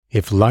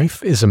If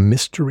life is a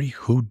mystery,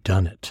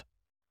 whodunit?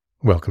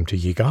 Welcome to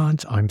Ye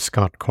Gods, I'm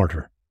Scott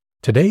Carter.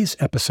 Today's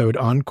episode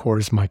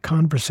encores my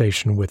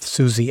conversation with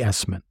Susie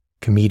Essman,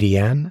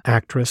 comedian,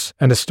 actress,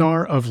 and a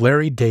star of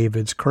Larry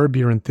David's Curb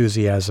Your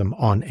Enthusiasm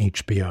on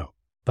HBO.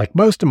 Like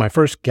most of my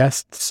first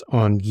guests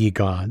on Ye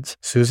Gods,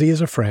 Susie is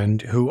a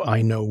friend who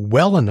I know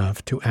well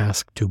enough to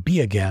ask to be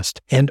a guest,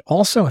 and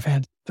also have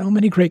had so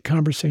many great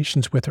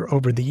conversations with her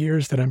over the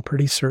years that I'm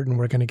pretty certain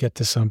we're going to get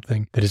to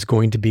something that is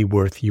going to be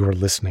worth your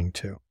listening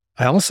to.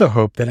 I also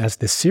hope that as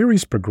this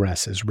series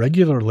progresses,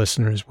 regular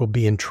listeners will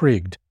be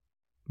intrigued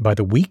by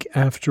the week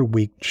after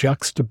week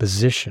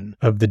juxtaposition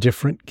of the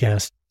different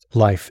guests'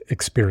 life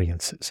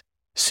experiences.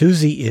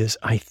 Susie is,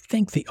 I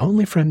think, the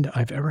only friend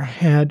I've ever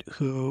had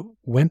who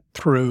went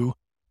through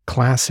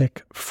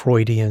classic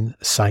Freudian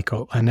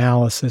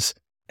psychoanalysis.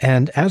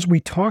 And as we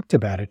talked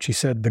about it, she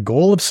said the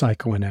goal of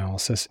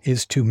psychoanalysis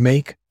is to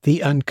make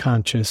the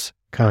unconscious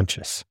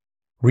conscious.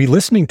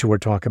 Re-listening to her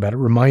talk about it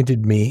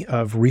reminded me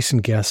of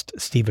recent guest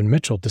Stephen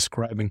Mitchell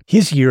describing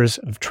his years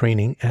of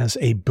training as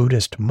a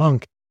Buddhist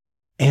monk,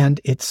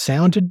 and it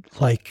sounded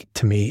like,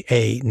 to me,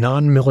 a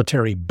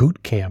non-military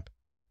boot camp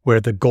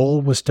where the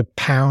goal was to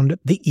pound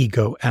the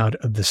ego out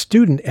of the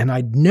student, and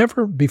I'd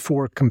never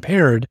before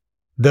compared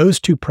those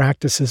two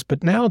practices,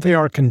 but now they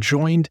are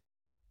conjoined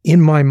in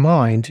my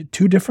mind,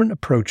 two different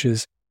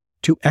approaches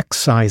to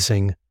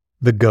excising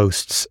the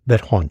ghosts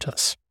that haunt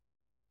us.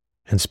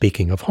 And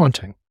speaking of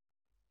haunting,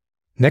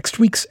 next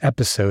week's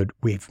episode,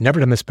 we've never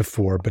done this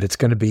before, but it's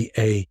going to be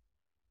a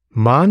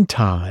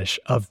montage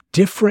of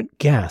different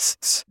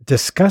guests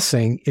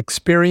discussing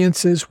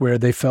experiences where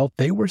they felt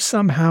they were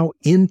somehow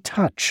in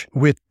touch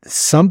with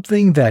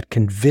something that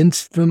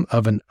convinced them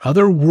of an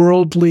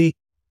otherworldly,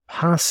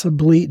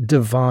 possibly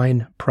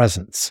divine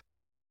presence.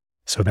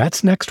 So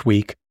that's next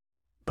week,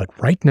 but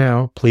right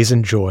now, please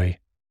enjoy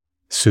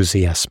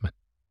Susie Essman.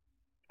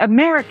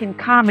 American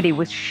comedy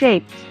was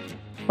shaped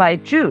by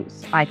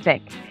Jews, I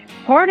think.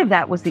 Part of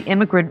that was the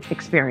immigrant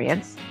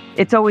experience.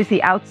 It's always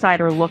the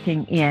outsider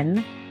looking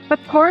in. But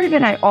part of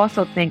it, I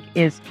also think,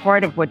 is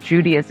part of what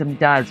Judaism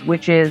does,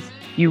 which is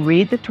you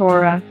read the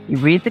Torah, you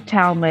read the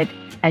Talmud,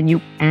 and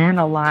you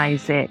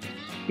analyze it.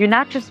 You're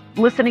not just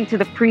listening to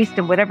the priest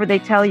and whatever they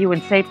tell you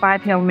and say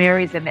 5 Hail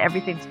Marys and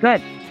everything's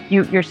good.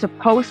 You're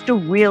supposed to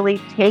really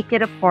take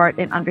it apart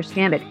and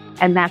understand it.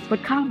 And that's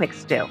what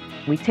comics do.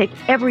 We take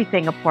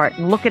everything apart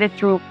and look at it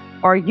through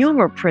our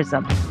humor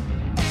prism.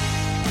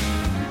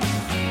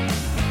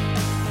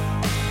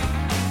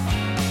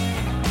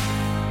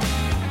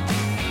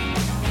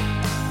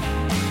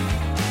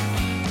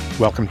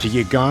 Welcome to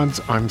Ye Gods,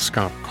 I'm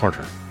Scott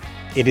Carter.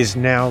 It is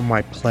now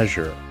my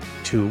pleasure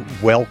to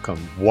welcome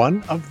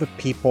one of the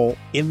people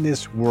in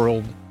this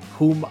world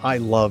whom I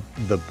love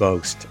the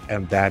most,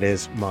 and that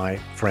is my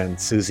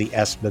friend Susie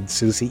Essman.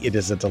 Susie, it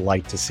is a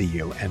delight to see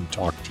you and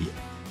talk to you.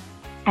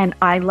 And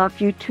I love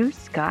you too,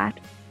 Scott.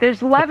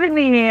 There's love in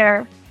the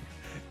air.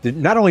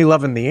 Not only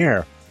love in the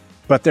air,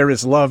 but there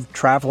is love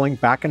traveling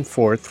back and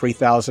forth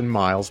 3,000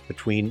 miles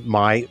between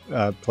my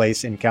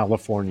place in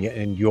California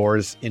and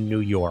yours in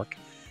New York.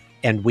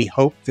 And we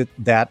hope that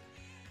that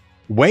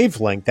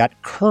wavelength,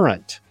 that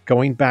current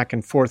going back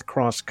and forth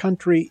cross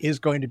country is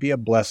going to be a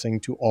blessing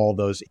to all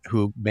those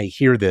who may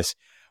hear this.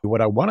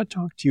 What I want to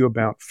talk to you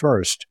about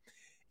first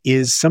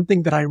is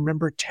something that I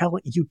remember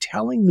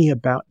telling me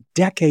about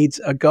decades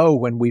ago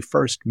when we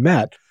first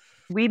met.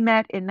 We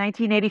met in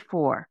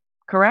 1984,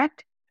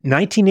 correct?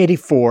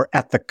 1984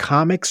 at the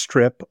comic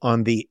strip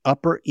on the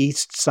Upper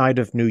East Side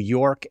of New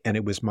York, and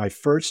it was my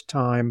first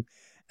time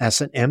as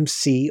an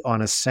MC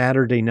on a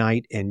Saturday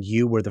night, and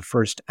you were the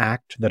first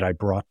act that I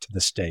brought to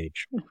the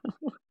stage.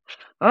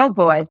 Oh,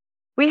 boy.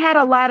 We had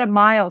a lot of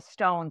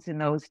milestones in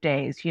those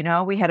days, you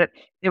know?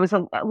 There was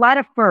a lot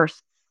of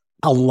firsts.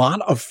 A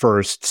lot of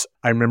firsts.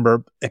 I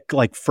remember,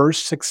 like,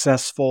 first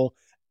successful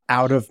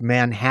out of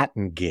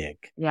Manhattan gig.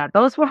 Yeah,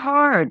 those were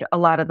hard, a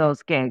lot of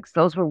those gigs.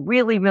 Those were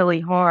really,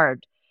 really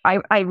hard.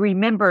 I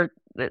remember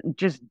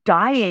just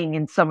dying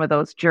in some of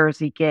those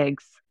Jersey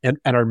gigs. And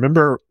I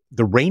remember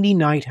the Rainy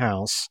Night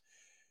House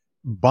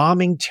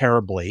bombing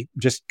terribly,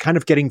 just kind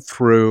of getting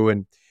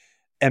through,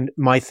 and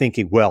my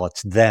thinking, well,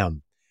 it's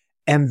them.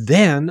 And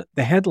then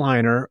the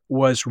headliner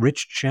was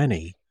Rich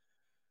Jenny,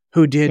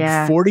 who did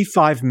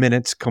 45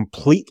 minutes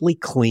completely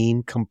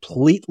clean,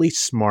 completely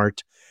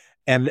smart.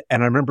 And I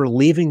remember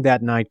leaving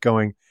that night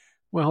going,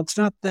 well, it's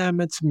not them,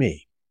 it's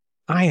me.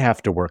 I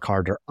have to work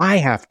harder. I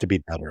have to be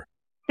better.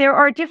 There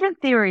are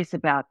different theories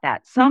about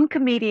that. Some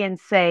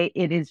comedians say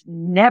it is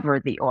never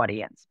the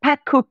audience.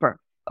 Pat Cooper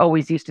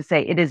always used to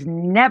say it is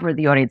never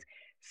the audience.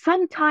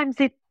 Sometimes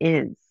it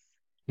is.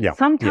 Yeah.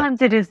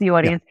 Sometimes it is the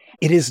audience. Yeah.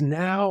 It is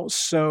now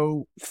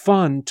so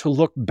fun to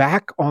look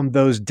back on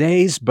those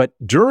days, but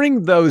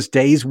during those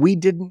days, we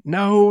didn't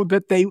know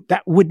that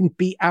that wouldn't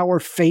be our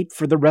fate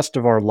for the rest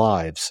of our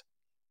lives.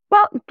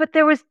 Well, but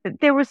there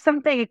was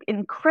something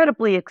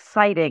incredibly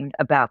exciting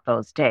about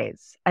those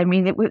days. I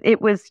mean,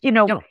 it was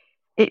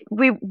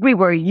we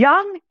were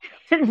young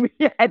and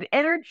we had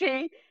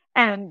energy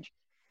and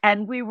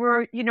And we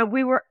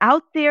were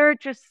out there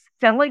just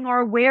selling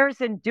our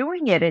wares and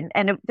doing it.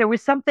 There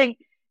was something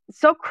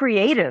so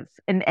creative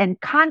and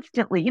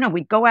constantly,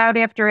 we'd go out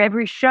after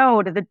every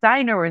show to the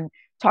diner and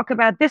talk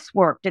about this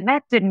worked and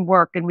that didn't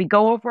work. And we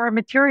go over our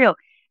material.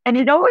 And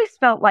it always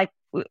felt like,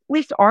 at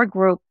least our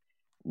group,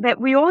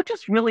 that we all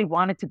just really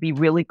wanted to be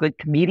really good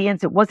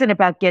comedians. It wasn't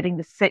about getting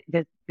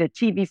the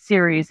TV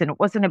series, and it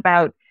wasn't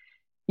about,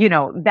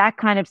 that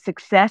kind of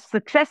success.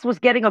 Success was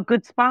getting a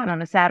good spot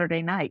on a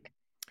Saturday night.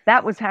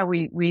 That was how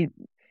we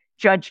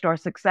judged our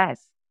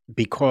success.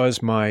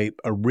 Because my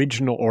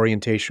original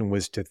orientation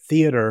was to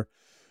theater,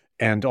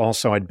 and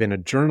also I'd been a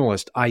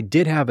journalist, I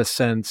did have a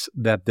sense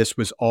that this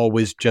was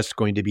always just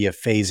going to be a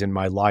phase in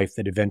my life,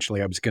 that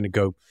eventually I was going to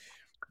go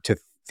to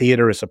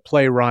theater as a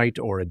playwright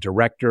or a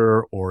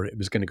director, or it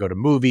was going to go to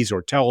movies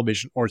or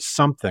television or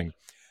something.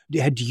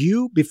 Had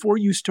you, before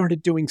you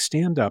started doing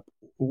stand-up,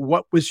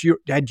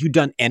 had you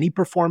done any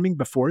performing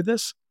before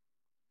this?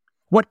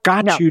 What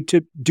got you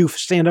to do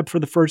stand-up for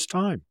the first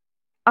time?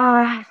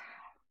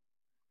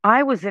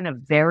 I was in a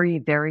very,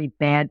 very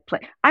bad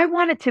place. I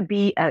wanted to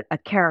be a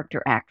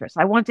character actress.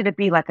 I wanted to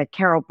be like a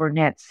Carol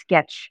Burnett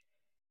sketch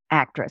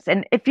actress.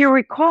 And if you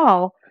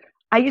recall,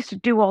 I used to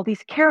do all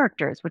these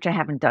characters, which I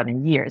haven't done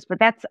in years, but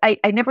I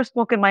never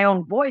spoke in my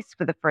own voice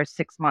for the first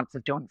 6 months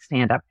of doing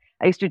stand-up.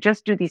 I used to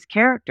just do these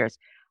characters.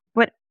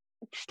 But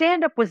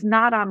stand-up was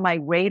not on my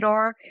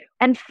radar,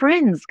 and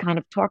friends kind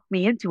of talked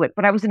me into it.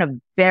 But I was in a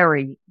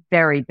very,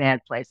 very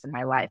bad place in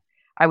my life.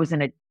 I was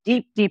in a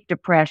deep, deep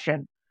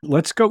depression.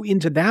 Let's go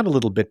into that a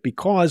little bit,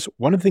 because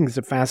one of the things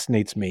that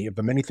fascinates me, of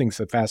the many things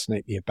that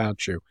fascinate me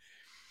about you,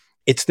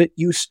 it's that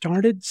you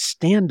started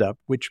stand-up,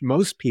 which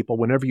most people,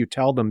 whenever you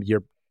tell them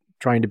you're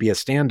trying to be a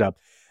stand-up,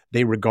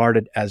 they regard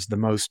it as the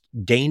most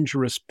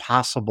dangerous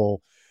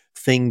possible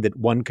thing that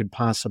one could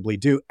possibly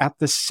do. At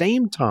the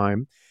same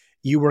time,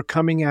 you were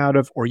coming out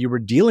of, or you were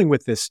dealing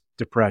with this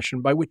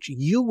depression, by which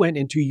you went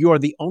into, you're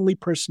the only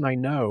person I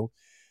know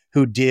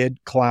who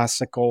did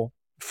classical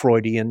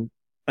Freudian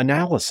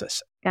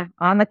analysis. Yeah,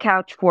 on the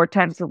couch 4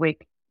 times a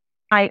week.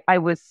 I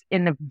was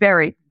in a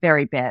very,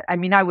 very bad. I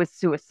mean, I was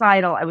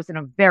suicidal. I was in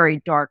a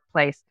very dark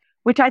place,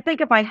 which I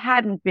think if I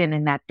hadn't been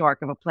in that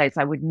dark of a place,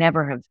 I would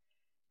never have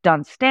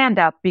done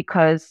stand-up,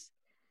 because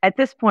at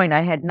this point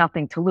I had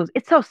nothing to lose.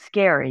 It's so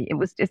scary. It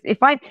was just,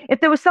 if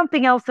there was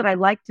something else that I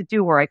liked to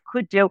do or I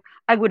could do,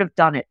 I would have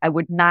done it. I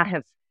would not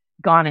have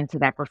gone into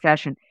that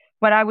profession.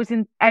 But it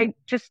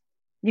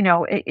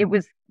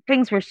was,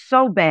 things were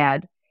so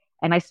bad.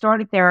 And I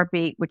started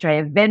therapy, which I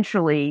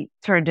eventually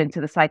turned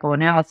into the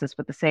psychoanalysis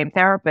with the same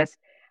therapist.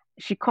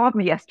 She called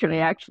me yesterday,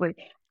 actually.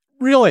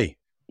 Really?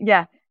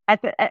 Yeah.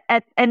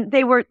 And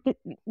they were,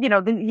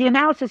 the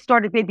analysis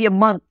started maybe a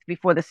month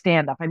before the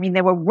stand-up. I mean,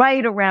 they were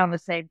right around the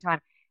same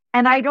time.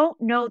 And I don't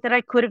know that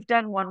I could have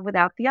done one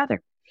without the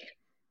other.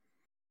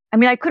 I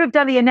mean, I could have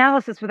done the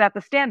analysis without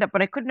the stand-up,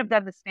 but I couldn't have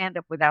done the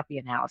stand-up without the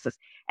analysis.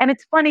 And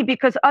it's funny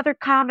because other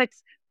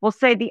comics will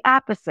say the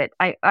opposite.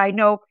 I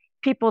know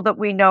people that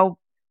we know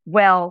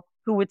well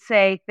who would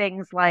say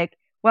things like,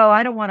 well,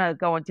 I don't want to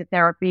go into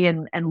therapy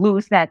and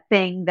lose that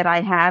thing that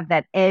I have,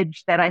 that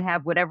edge that I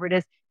have, whatever it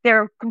is.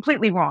 They're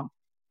completely wrong.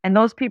 And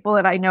those people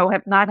that I know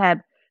have not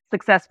had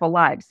successful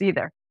lives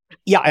either.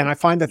 Yeah, and I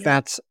find that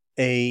that's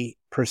a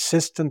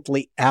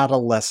persistently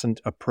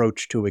adolescent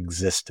approach to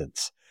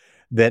existence,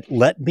 that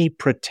let me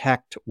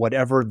protect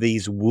whatever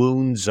these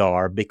wounds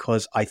are,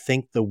 because I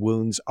think the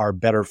wounds are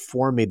better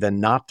for me than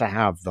not to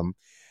have them.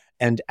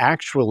 And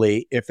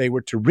actually, if they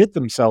were to rid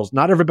themselves,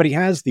 not everybody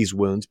has these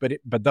wounds, but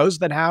those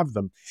that have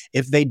them,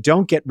 if they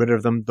don't get rid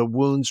of them, the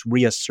wounds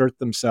reassert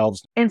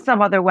themselves in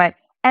some other way.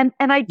 And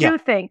I do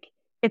think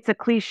it's a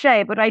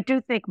cliche, but I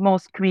do think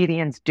most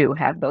comedians do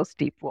have those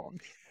deep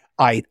wounds.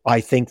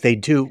 I think they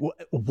do.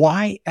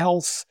 Why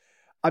else?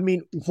 I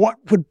mean, what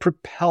would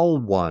propel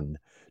one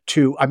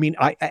to? I mean,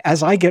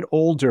 as I get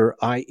older,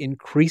 I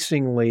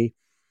increasingly,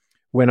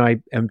 when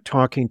I am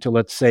talking to,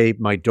 let's say,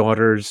 my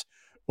daughters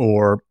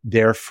or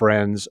their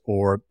friends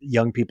or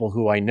young people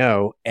who I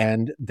know,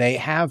 and they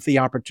have the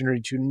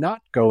opportunity to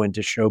not go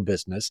into show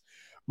business,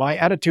 my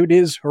attitude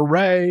is,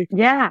 hooray.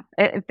 Yeah,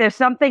 if there's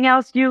something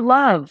else you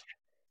love.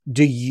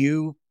 Do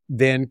you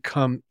then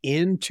come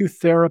into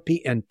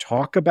therapy and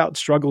talk about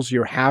struggles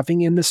you're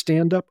having in the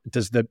stand-up?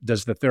 Does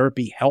the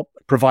therapy help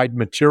provide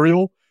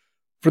material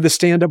for the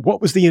stand-up?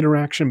 What was the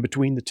interaction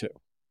between the two?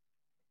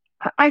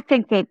 I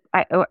think that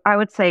I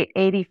would say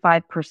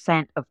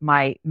 85% of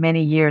my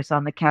many years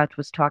on the couch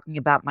was talking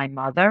about my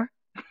mother.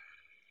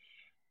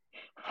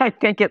 I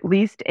think at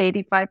least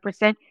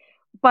 85%.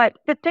 But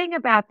the thing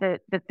about the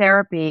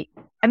therapy,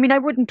 I mean, I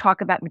wouldn't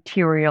talk about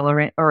material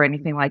or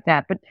anything like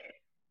that, but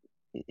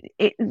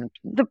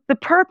the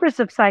purpose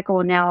of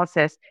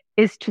psychoanalysis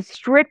is to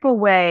strip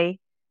away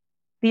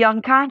the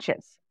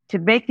unconscious, to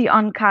make the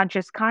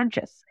unconscious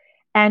conscious.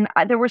 And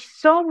there were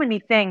so many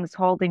things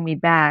holding me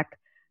back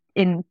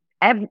in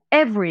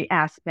every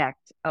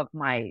aspect of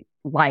my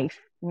life,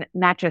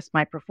 not just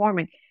my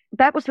performing.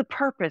 That was the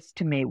purpose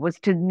to me, was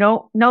to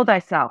know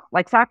thyself.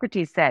 Like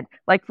Socrates said,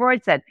 like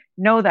Freud said,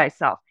 know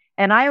thyself.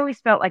 And I always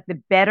felt like the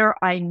better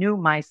I knew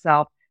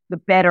myself, the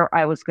better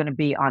I was going to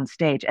be on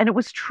stage. And it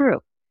was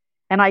true.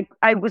 And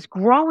I was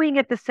growing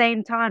at the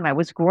same time. I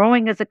was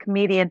growing as a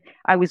comedian.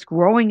 I was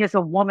growing as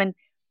a woman.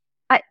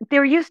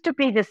 There used to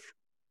be this,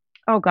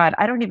 oh God,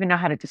 I don't even know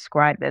how to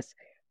describe this,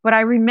 but I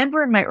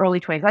remember in my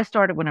early 20s, I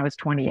started when I was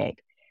 28.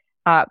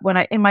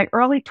 In my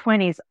early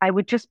 20s, I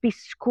would just be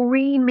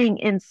screaming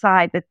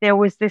inside that there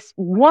was this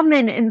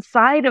woman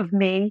inside of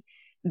me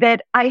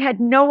that I had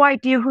no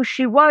idea who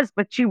she was,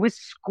 but she was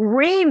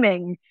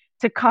screaming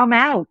to come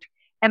out.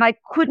 And I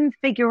couldn't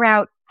figure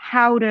out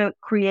how to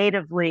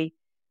creatively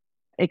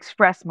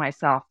express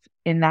myself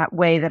in that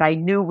way that I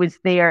knew was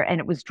there, and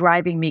it was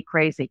driving me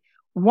crazy.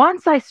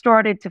 Once I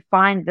started to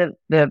find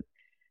the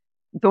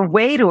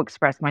way to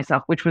express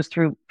myself, which was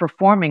through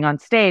performing on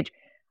stage,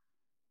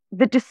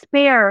 the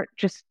despair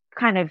just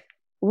kind of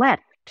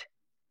left.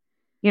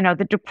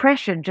 The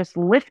depression just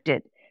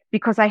lifted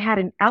because I had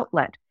an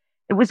outlet.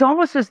 It was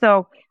almost as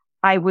though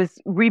I was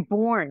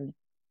reborn,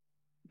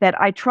 that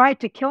I tried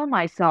to kill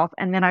myself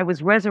and then I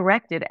was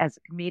resurrected as a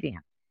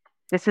comedian.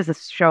 This is a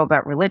show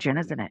about religion,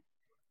 isn't it?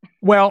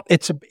 Well,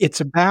 it's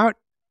about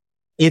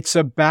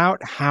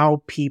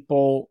how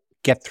people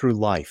get through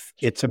life.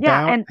 It's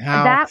about and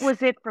how that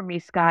was it for me,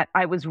 Scott.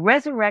 I was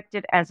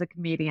resurrected as a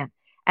comedian.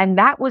 And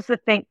that was the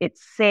thing. It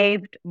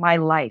saved my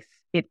life.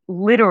 It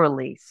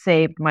literally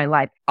saved my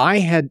life. I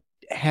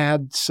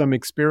had some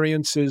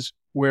experiences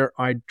where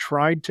I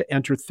tried to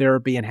enter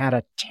therapy and had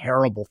a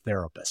terrible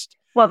therapist.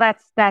 Well,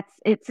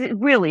 it's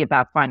really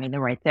about finding the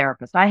right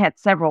therapist. I had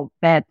several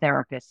bad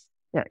therapists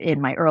in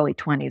my early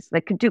 20s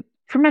that could do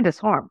tremendous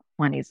harm.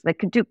 20s that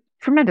could do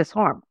tremendous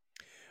harm.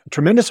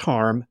 Tremendous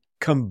harm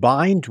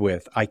combined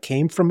with, I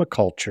came from a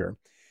culture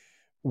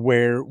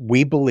where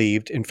we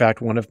believed, in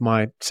fact, one of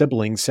my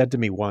siblings said to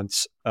me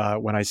once,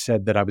 when I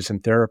said that I was in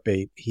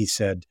therapy, he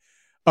said,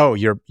 "Oh,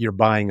 you're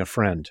buying a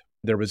friend."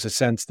 There was a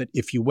sense that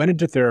if you went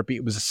into therapy,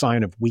 it was a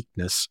sign of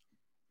weakness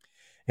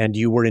and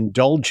you were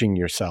indulging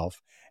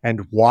yourself.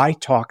 And why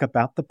talk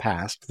about the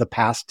past? The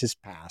past is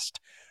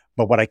past.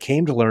 But what I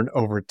came to learn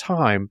over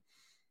time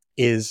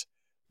is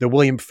the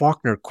William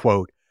Faulkner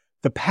quote,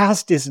 "The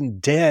past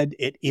isn't dead.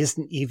 It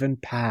isn't even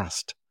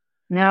past."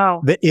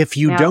 No. That if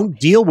you don't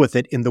deal with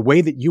it in the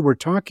way that you were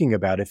talking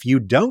about, if you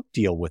don't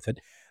deal with it,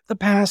 the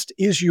past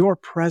is your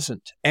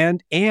present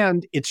and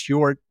it's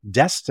your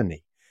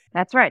destiny.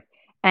 That's right.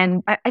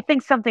 And I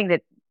think something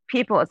that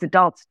people as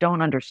adults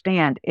don't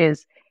understand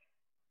is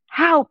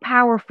how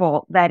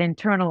powerful that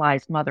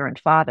internalized mother and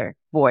father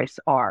voice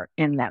are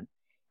in them.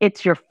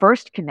 It's your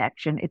first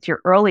connection. It's your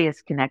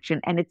earliest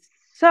connection. And it's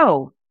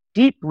so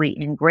deeply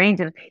ingrained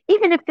in,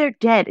 even if they're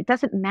dead, it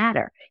doesn't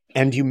matter.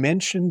 And you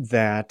mentioned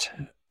that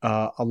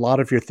a lot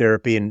of your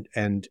therapy,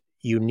 and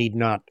you need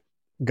not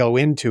go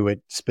into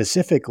it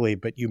specifically,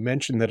 but you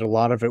mentioned that a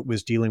lot of it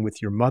was dealing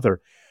with your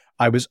mother.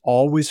 I was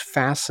always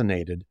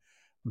fascinated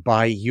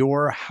by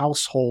your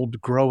household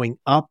growing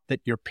up,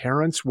 that your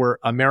parents were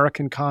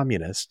American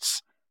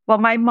communists. Well,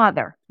 my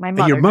mother.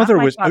 Your mother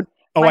was, I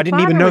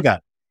didn't even know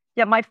that.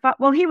 Yeah,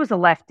 well, he was a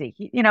lefty.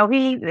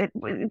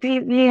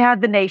 He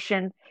had the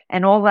nation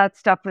and all that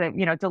stuff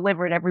that,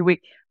 delivered every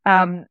week.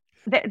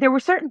 There were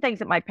certain things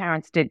that my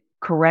parents did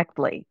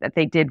correctly, that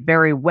they did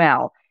very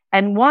well.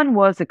 And one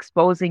was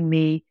exposing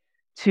me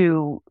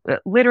to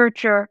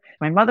literature.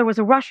 My mother was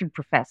a Russian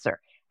professor.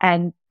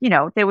 And,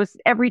 there was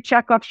every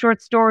Chekhov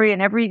short story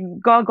and every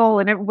Gogol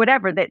and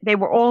whatever, that they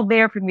were all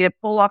there for me to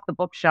pull off the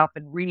bookshelf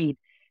and read.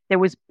 There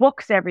was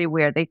books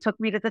everywhere. They took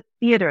me to the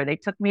theater. They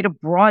took me to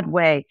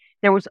Broadway.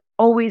 There was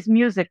always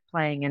music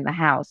playing in the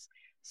house.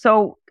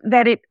 So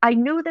I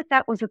knew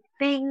that was a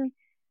thing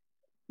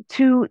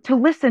to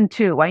listen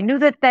to. I knew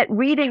that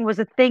reading was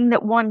a thing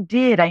that one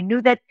did. I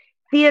knew that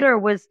theater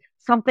was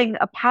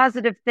a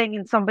positive thing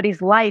in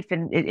somebody's life,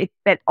 and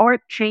that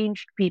art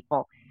changed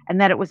people,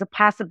 and that it was a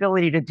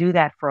possibility to do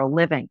that for a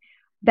living.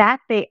 That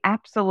they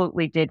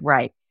absolutely did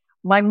right.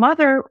 My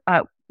mother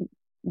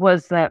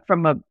was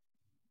from a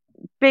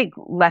big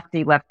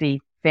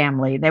lefty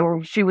family.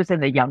 She was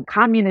in the Young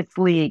Communist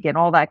League and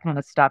all that kind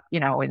of stuff,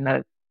 in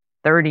the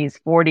 30s,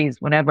 40s,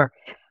 whenever.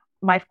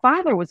 My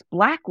father was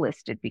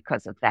blacklisted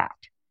because of that,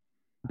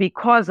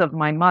 because of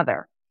my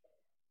mother.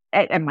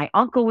 And my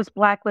uncle was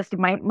blacklisted.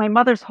 My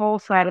mother's whole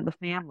side of the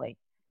family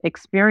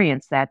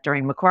experienced that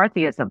during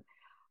McCarthyism.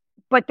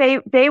 But they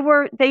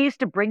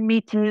used to bring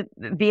me to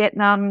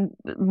Vietnam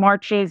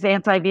marches,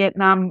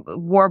 anti-Vietnam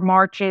War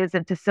marches,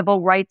 and to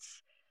civil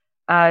rights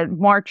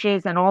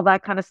marches and all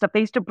that kind of stuff.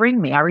 They used to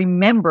bring me. I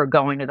remember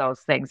going to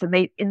those things, and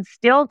they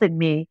instilled in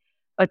me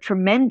a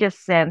tremendous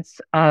sense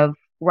of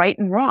right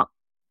and wrong,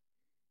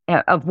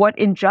 of what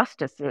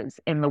injustice is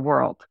in the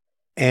world.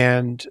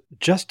 And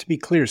just to be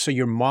clear, so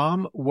your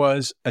mom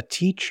was a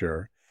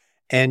teacher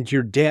and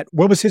your dad,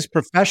 what was his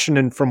profession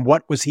and from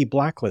what was he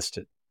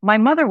blacklisted? My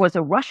mother was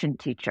a Russian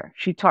teacher.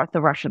 She taught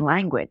the Russian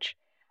language.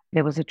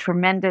 There was a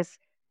tremendous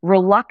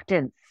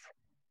reluctance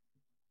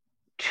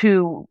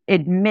to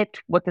admit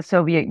what the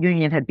Soviet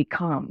Union had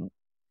become.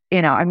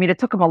 I mean, it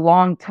took them a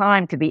long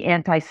time to be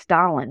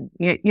anti-Stalin.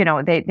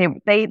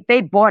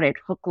 They bought it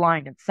hook,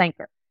 line, and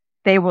sinker.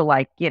 They were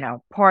like,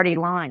 party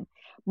line.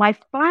 My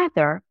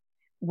father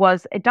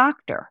was a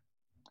doctor,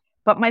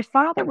 but my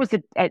father was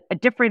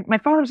my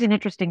father was an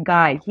interesting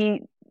guy.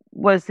 He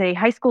was a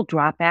high school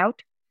dropout.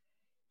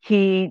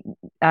 He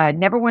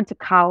never went to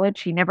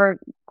college. He never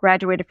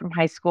graduated from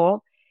high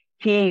school.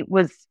 He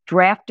was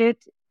drafted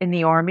in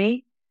the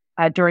Army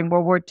during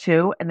World War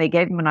II, and they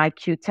gave him an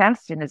IQ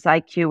test, and his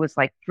IQ was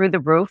like through the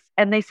roof,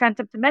 and they sent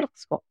him to medical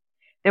school.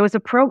 There was a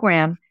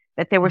program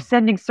that they were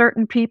sending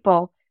certain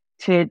people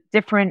to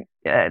different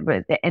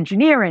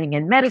engineering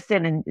and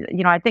medicine. And,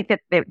 I think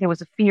that there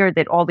was a fear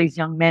that all these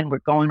young men were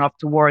going off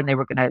to war and they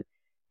were going to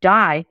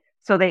die.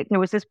 So there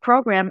was this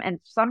program, and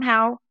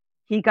somehow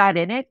he got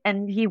in it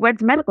and he went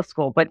to medical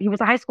school, but he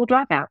was a high school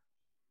dropout.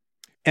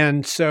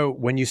 And so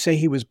when you say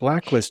he was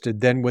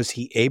blacklisted, then was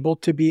he able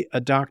to be a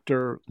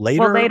doctor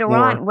later? Well, later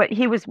on,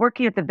 he was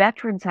working at the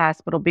Veterans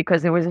Hospital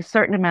because there was a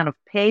certain amount of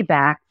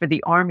payback for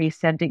the Army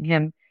sending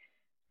him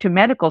to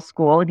medical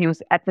school. And he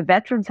was at the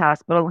Veterans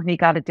Hospital and he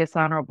got a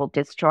dishonorable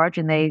discharge,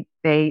 and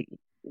they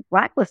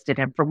blacklisted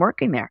him from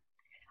working there.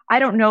 I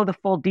don't know the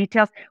full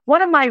details.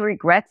 One of my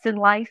regrets in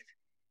life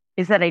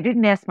is that I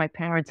didn't ask my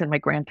parents and my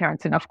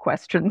grandparents enough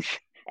questions.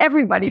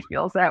 Everybody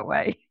feels that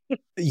way.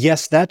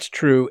 Yes, that's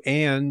true.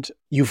 And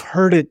you've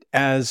heard it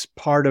as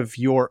part of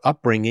your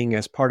upbringing,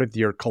 as part of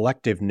your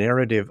collective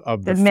narrative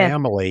of the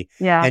family.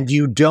 Yeah. And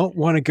you don't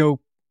want to go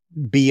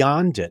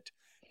beyond it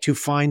to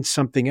find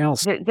something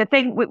else. The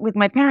thing with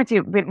my parents,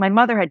 my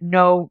mother had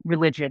no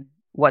religion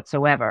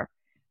whatsoever.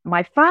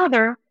 My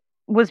father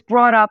was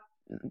brought up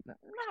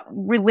not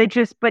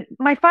religious, but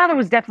my father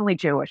was definitely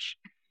Jewish.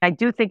 I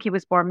do think he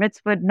was bar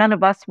mitzvahed. None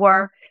of us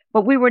were,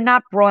 but we were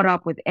not brought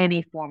up with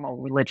any formal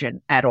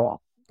religion at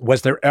all.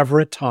 Was there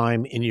ever a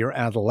time in your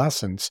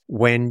adolescence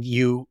when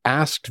you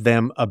asked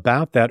them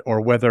about that,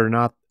 or whether or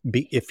not,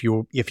 if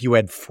you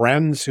had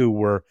friends who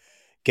were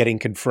getting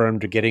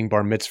confirmed or getting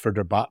bar mitzvahed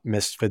or bat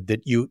mitzvahed,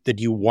 that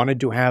you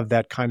wanted to have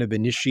that kind of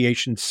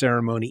initiation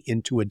ceremony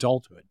into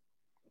adulthood?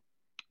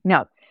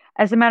 No.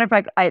 As a matter of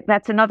fact,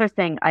 that's another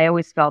thing I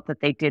always felt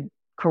that they did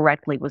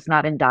correctly, was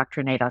not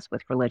indoctrinate us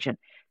with religion.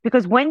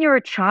 Because when you're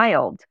a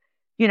child,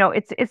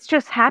 it's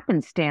just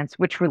happenstance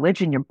which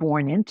religion you're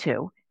born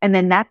into. And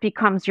then that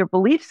becomes your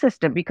belief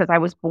system. Because I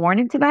was born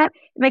into that,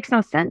 it makes no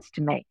sense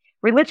to me.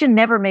 Religion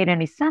never made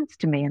any sense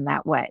to me in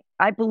that way.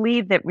 I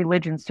believe that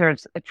religion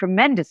serves a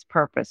tremendous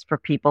purpose for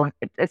people,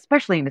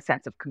 especially in the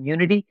sense of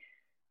community,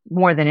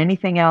 more than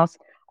anything else.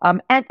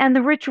 And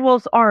the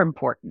rituals are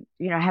important.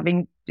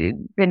 Having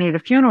been at a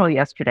funeral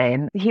yesterday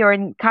and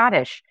hearing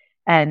Kaddish,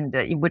 and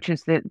which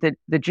is the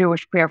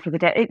Jewish prayer for the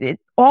dead,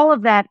 all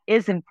of that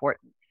is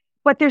important.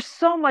 But there's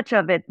so much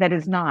of it that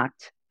is not.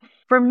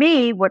 For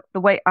me, the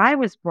way I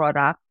was brought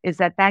up is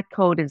that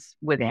code is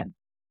within,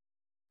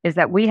 is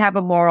that we have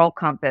a moral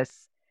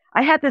compass.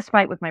 I had this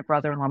fight with my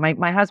brother-in-law.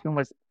 My husband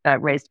was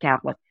raised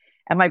Catholic,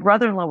 and my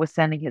brother-in-law was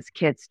sending his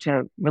kids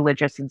to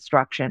religious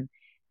instruction.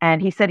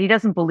 And he said he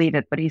doesn't believe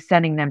it, but he's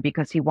sending them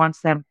because he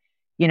wants them,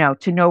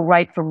 to know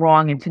right from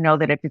wrong, and to know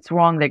that if it's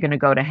wrong, they're going to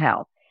go to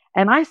hell.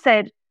 And I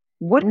said,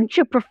 wouldn't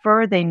you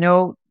prefer they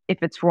know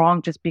if it's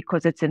wrong just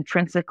because it's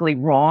intrinsically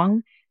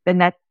wrong, than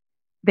that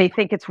they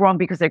think it's wrong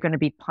because they're going to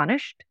be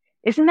punished?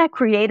 Isn't that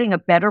creating a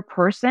better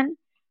person,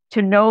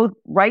 to know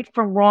right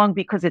from wrong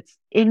because it's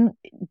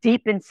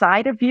deep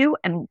inside of you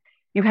and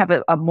you have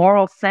a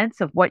moral sense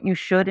of what you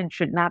should and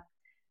should not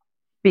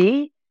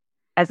be,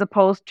 as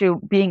opposed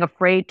to being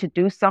afraid to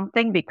do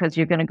something because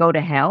you're going to go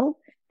to hell?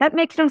 That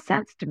makes no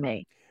sense to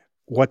me.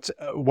 What's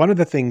one of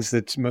the things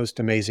that's most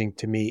amazing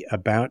to me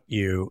about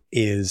you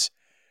is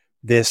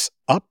this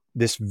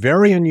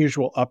very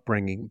unusual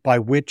upbringing, by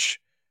which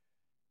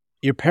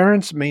your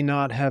parents may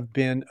not have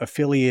been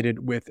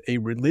affiliated with a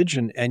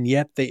religion, and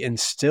yet they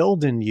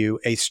instilled in you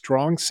a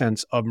strong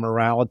sense of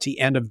morality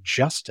and of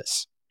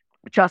justice.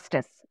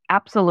 Justice.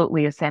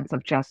 Absolutely a sense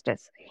of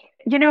justice.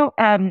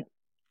 Curb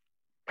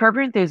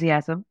Your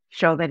Enthusiasm,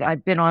 show that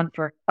I've been on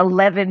for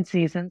 11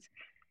 seasons.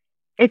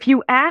 If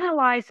you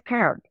analyze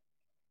Curb,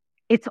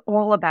 it's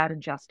all about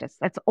injustice.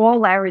 That's all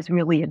Larry's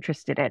really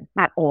interested in.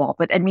 Not all,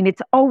 but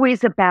it's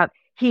always about,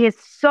 he is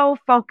so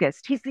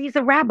focused. He's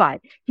a rabbi.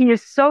 He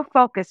is so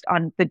focused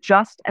on the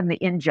just and the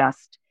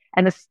unjust,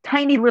 and the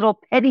tiny little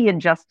petty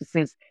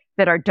injustices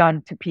that are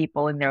done to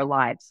people in their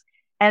lives.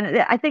 And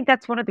I think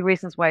that's one of the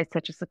reasons why it's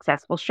such a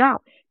successful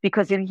show,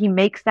 because he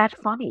makes that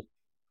funny.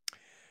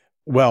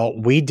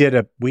 Well, we did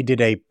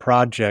a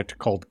project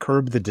called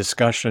Curb the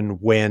Discussion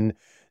when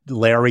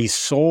Larry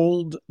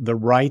sold the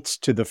rights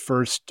to the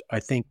first, I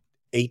think,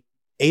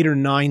 eight or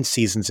nine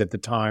seasons at the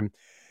time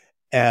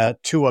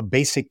to a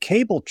basic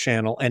cable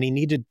channel, and he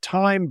needed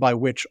time by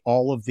which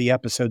all of the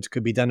episodes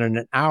could be done in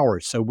an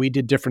hour. So we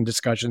did different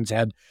discussions,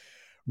 had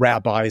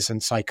rabbis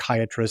and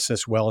psychiatrists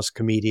as well as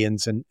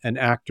comedians and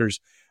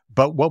actors.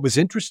 But what was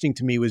interesting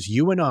to me was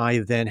you and I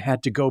then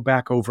had to go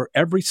back over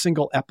every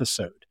single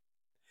episode.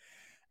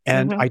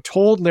 And I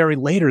told Larry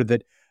later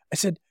that, I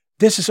said,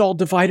 this is all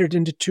divided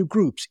into two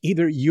groups.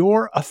 Either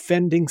you're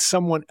offending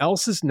someone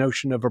else's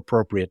notion of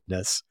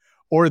appropriateness,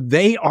 or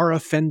they are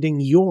offending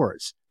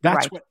yours.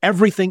 That's Right. what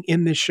everything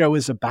in this show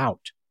is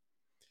about.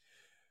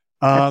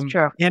 That's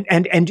true.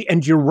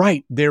 And you're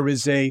right. There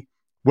is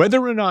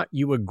whether or not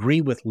you agree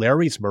with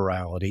Larry's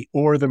morality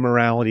or the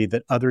morality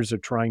that others are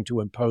trying to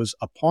impose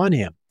upon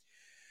him,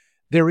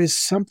 there is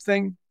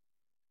something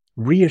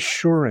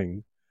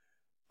reassuring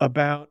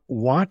about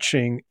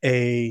watching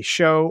a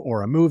show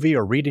or a movie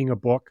or reading a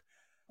book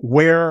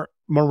where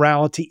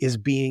morality is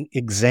being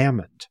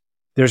examined.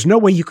 There's no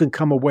way you can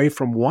come away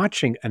from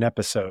watching an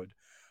episode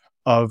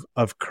of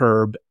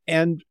Curb,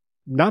 and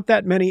not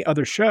that many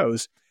other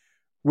shows,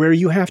 where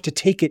you have to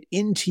take it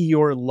into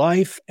your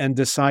life and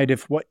decide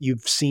if what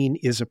you've seen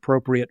is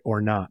appropriate or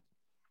not.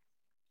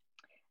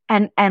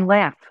 And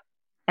laugh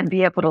and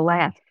be able to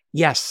laugh.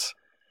 Yes.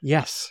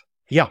 Yeah.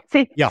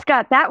 See, yeah.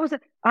 Scott,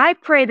 I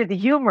pray to the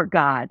humor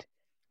God.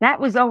 That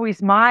was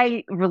always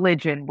my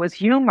religion, was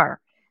humor.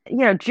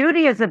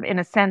 Judaism, in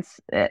a sense,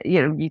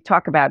 you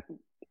talk about,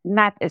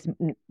 not as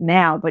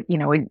now, but,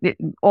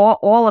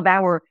 all of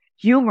our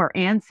humor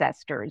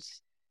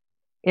ancestors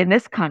in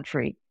this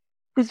country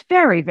was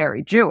very,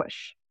 very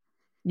Jewish.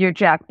 Your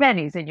Jack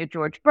Benny's and your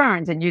George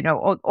Burns and,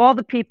 all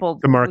the people,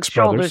 the Marx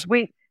Brothers,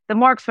 the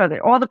Marx Brothers,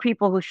 all the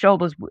people whose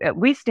shoulders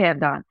we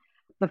stand on.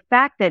 The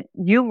fact that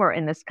humor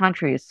in this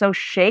country is so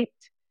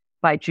shaped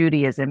by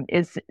Judaism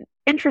is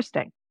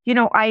interesting.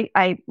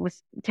 I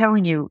was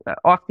telling you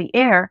off the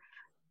air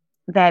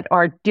that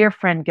our dear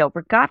friend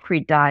Gilbert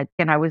Gottfried died,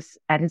 and I was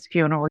at his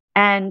funeral,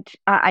 and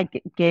I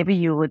gave a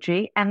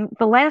eulogy. And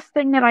the last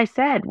thing that I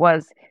said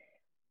was,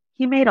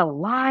 he made a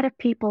lot of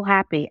people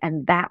happy,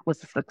 and that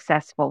was a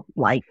successful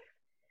life.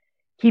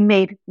 He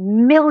made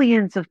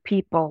millions of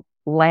people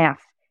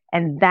laugh,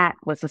 and that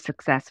was a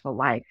successful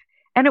life.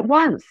 And it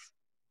was.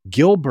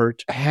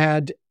 Gilbert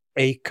had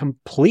a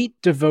complete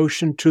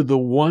devotion to the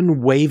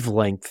one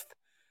wavelength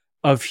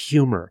of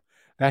humor,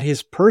 that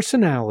his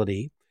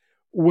personality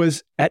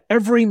was at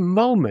every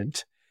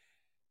moment,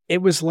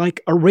 it was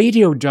like a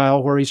radio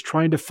dial where he's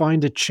trying to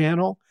find a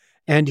channel,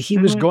 and he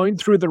was going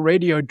through the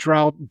radio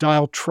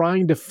dial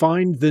trying to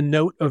find the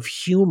note of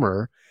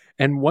humor.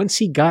 And once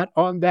he got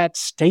on that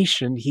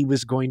station, he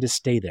was going to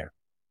stay there.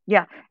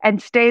 Yeah,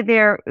 and stay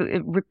there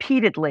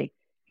repeatedly.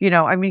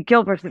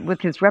 Gilbert,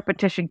 with his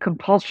repetition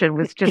compulsion,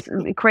 was just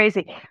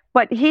crazy.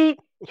 But he,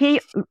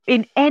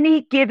 in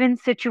any given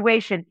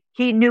situation,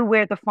 he knew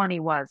where the funny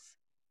was.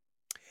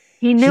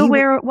 He knew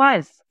where it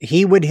was.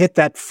 He would hit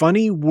that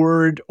funny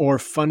word or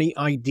funny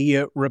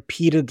idea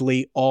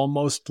repeatedly,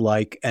 almost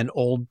like an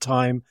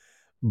old-time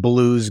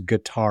blues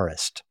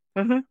guitarist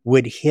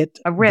would hit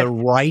the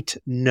right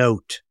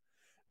note,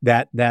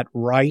 that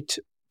right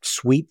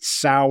sweet,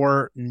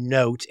 sour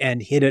note,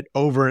 and hit it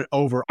over and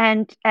over.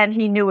 And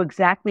he knew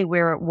exactly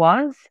where it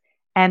was,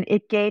 and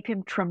it gave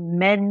him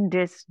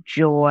tremendous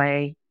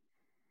joy.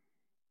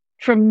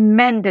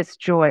 Tremendous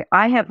joy.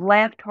 I have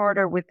laughed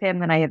harder with him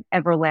than I have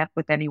ever laughed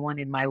with anyone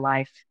in my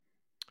life.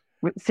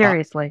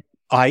 Seriously.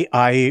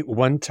 I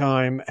one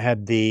time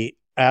had the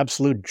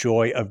absolute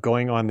joy of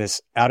going on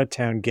this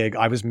out-of-town gig.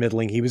 I was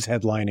middling, he was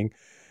headlining,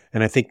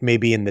 and I think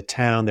maybe in the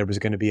town there was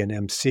going to be an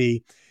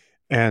MC,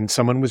 and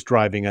someone was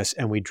driving us,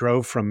 and we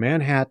drove from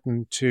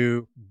Manhattan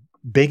to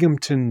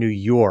Binghamton, New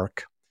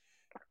York.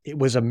 It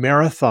was a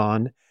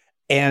marathon.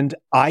 And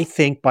I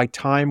think by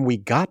time we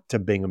got to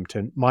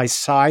Binghamton, my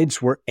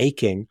sides were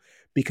aching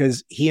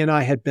because he and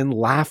I had been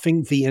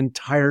laughing the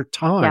entire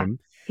time.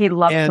 Yeah, he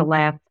loved to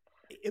laugh.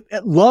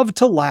 Loved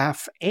to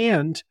laugh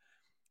and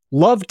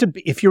loved to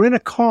be, if you're in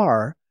a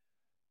car,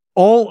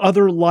 all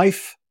other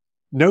life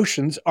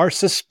notions are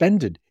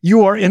suspended.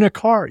 You are in a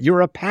car.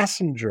 You're a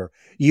passenger.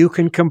 You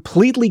can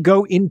completely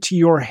go into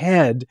your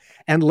head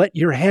and let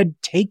your head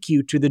take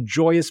you to the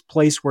joyous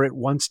place where it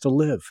wants to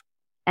live.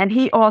 And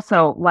he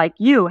also, like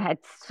you, had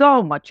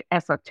so much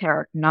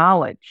esoteric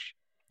knowledge,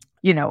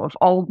 of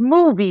old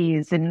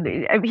movies. And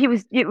he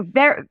was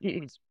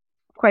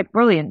quite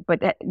brilliant.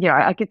 But,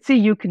 I could see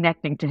you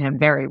connecting to him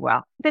very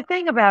well. The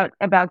thing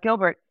about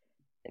Gilbert,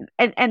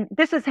 and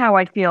this is how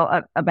I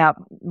feel about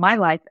my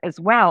life as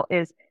well,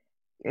 is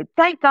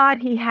thank God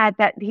he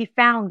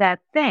found that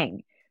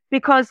thing.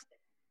 Because,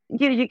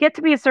 you get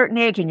to be a certain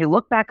age and you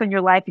look back on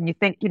your life and you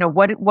think,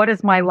 what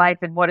is my life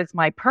and what is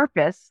my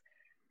purpose?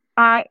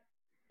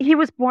 He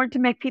was born to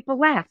make people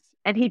laugh,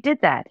 and he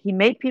did that. He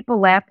made people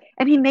laugh,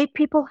 and he made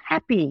people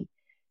happy.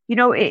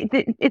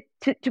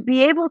 To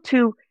be able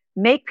to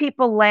make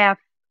people laugh,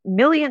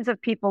 millions of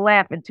people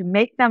laugh, and to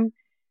make them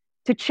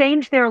to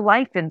change their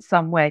life in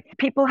some way.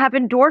 People have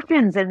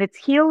endorphins, and it's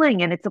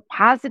healing, and it's a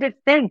positive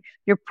thing.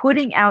 You're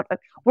putting out.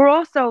 We're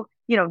also,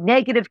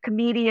 negative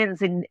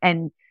comedians,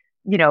 and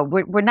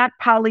we're not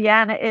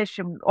Pollyanna-ish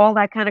and all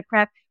that kind of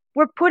crap.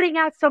 We're putting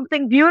out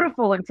something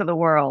beautiful into the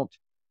world.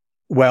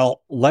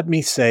 Well, let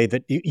me say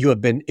that you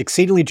have been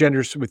exceedingly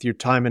generous with your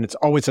time, and it's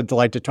always a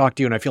delight to talk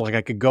to you, and I feel like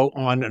I could go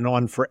on and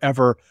on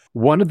forever.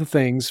 One of the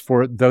things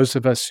for those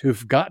of us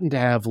who've gotten to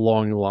have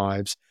long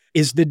lives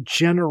is the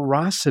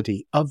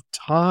generosity of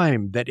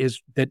time that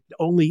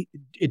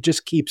it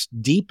just keeps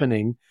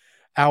deepening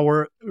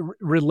our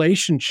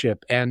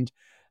relationship. And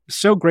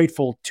so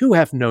grateful to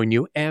have known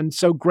you and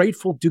so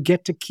grateful to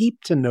get to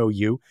keep to know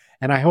you.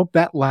 And I hope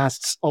that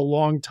lasts a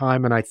long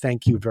time. And I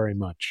thank you very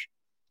much.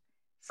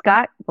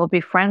 Scott, we'll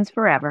be friends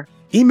forever.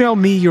 Email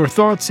me your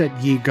thoughts at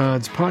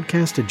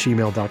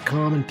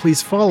yegodspodcast@gmail.com, and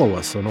please follow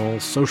us on all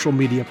social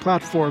media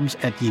platforms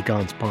at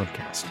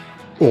yegodspodcast.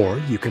 Or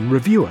you can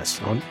review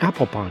us on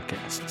Apple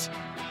Podcasts.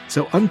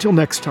 So until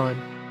next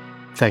time,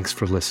 thanks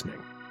for listening.